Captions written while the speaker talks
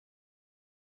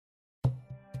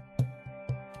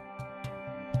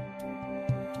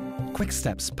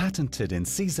Quick-Step's patented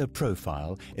INCIZO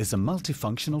profile is a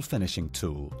multifunctional finishing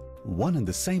tool. One and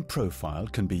the same profile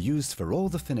can be used for all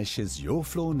the finishes your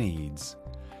floor needs.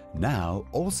 Now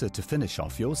also to finish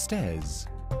off your stairs.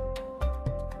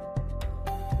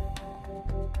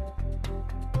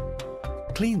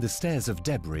 Clean the stairs of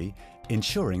debris,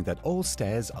 ensuring that all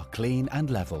stairs are clean and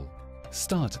level.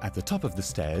 Start at the top of the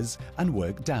stairs and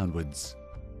work downwards.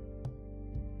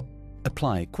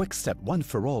 Apply Quick-Step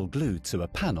one-for-all glue to a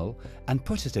panel and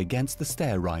put it against the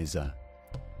stair riser.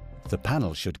 The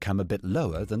panel should come a bit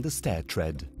lower than the stair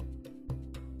tread.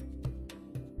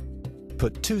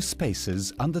 Put 2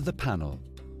 spacers under the panel.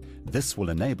 This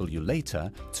will enable you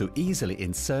later to easily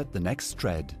insert the next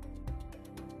tread.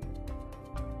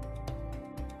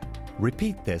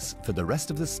 Repeat this for the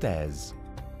rest of the stairs.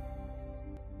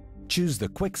 Choose the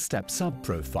Quick-Step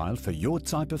sub-profile for your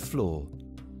type of floor.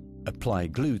 Apply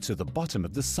glue to the bottom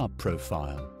of the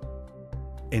sub-profile.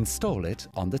 Install it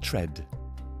on the tread.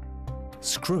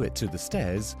 Screw it to the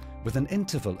stairs with an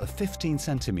interval of 15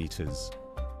 centimeters.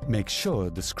 Make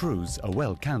sure the screws are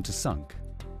well countersunk.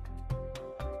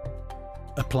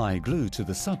 Apply glue to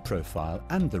the sub-profile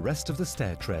and the rest of the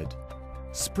stair tread.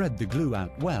 Spread the glue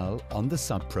out well on the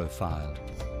sub-profile.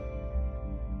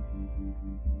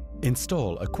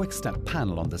 Install a Quick-Step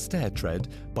panel on the stair tread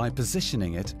by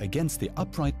positioning it against the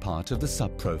upright part of the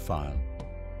sub-profile.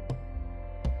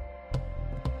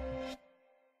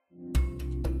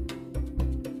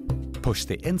 Push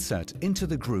the insert into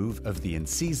the groove of the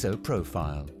INCIZO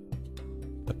profile.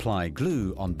 Apply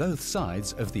glue on both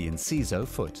sides of the INCIZO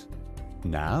foot.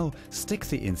 Now, stick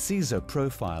the INCIZO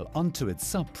profile onto its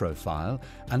sub-profile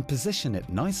and position it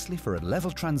nicely for a level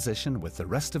transition with the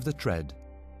rest of the tread.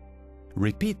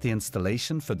 Repeat the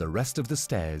installation for the rest of the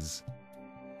stairs.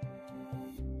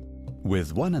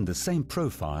 With one and the same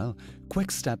profile,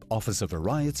 Quick-Step offers a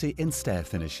variety in stair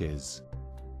finishes.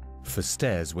 For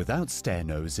stairs without stair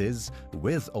noses,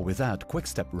 with or without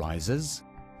Quick-Step risers.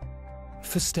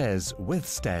 For stairs with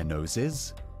stair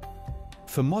noses.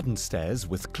 For modern stairs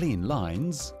with clean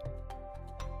lines.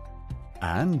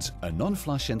 And a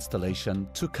non-flush installation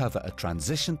to cover a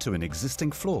transition to an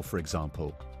existing floor, for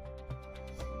example.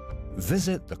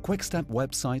 Visit the Quick-Step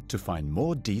website to find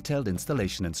more detailed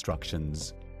installation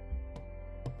instructions.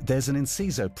 There's an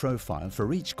INCIZO profile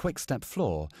for each Quick-Step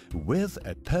floor with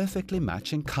a perfectly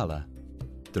matching color.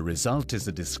 The result is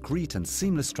a discrete and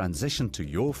seamless transition to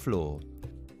your floor.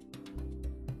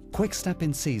 Quick-Step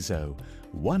INCIZO,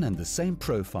 one and the same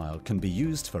profile, can be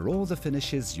used for all the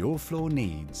finishes your floor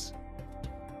needs.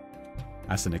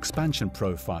 As an expansion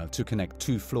profile to connect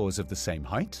 2 floors of the same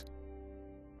height.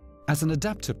 As an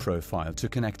adapter profile to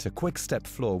connect a Quick-Step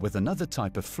floor with another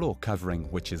type of floor covering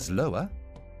which is lower.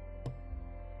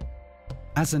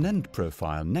 As an end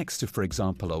profile next to, for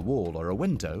example, a wall or a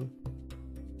window.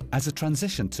 As a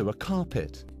transition to a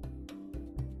carpet.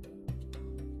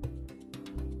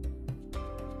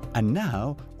 And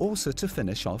now also to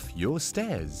finish off your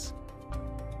stairs.